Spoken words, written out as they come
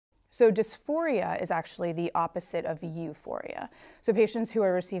So dysphoria is actually the opposite of euphoria. So patients who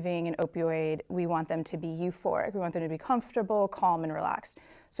are receiving an opioid, we want them to be euphoric. We want them to be comfortable, calm, and relaxed.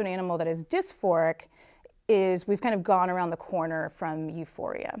 So an animal that is dysphoric is, we've kind of gone around the corner from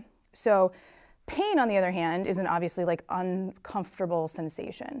euphoria. So pain, on the other hand, is an obviously like uncomfortable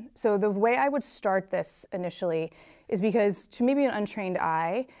sensation. So the way I would start this initially is because to maybe an untrained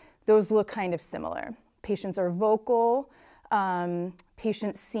eye, those look kind of similar. Patients are vocal,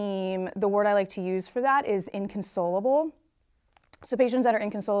 patients seem, the word I like to use for that is inconsolable. So patients that are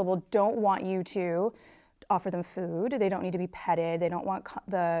inconsolable don't want you to offer them food, they don't need to be petted, they don't want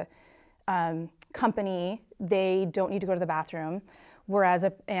the company, they don't need to go to the bathroom. Whereas,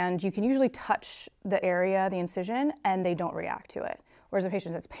 and you can usually touch the area, the incision, and they don't react to it. Whereas a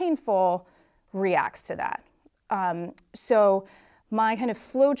patient that's painful reacts to that. So my kind of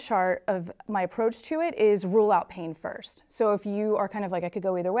flow chart of my approach to it is rule out pain first. So if you are kind of like, I could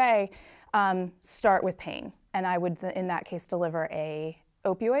go either way, start with pain. And I would, in that case, deliver a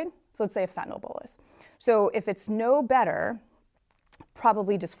opioid. So let's say a fentanyl bolus. So if it's no better,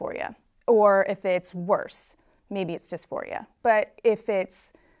 probably dysphoria. Or if it's worse, maybe it's dysphoria. But if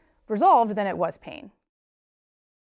it's resolved, then it was pain.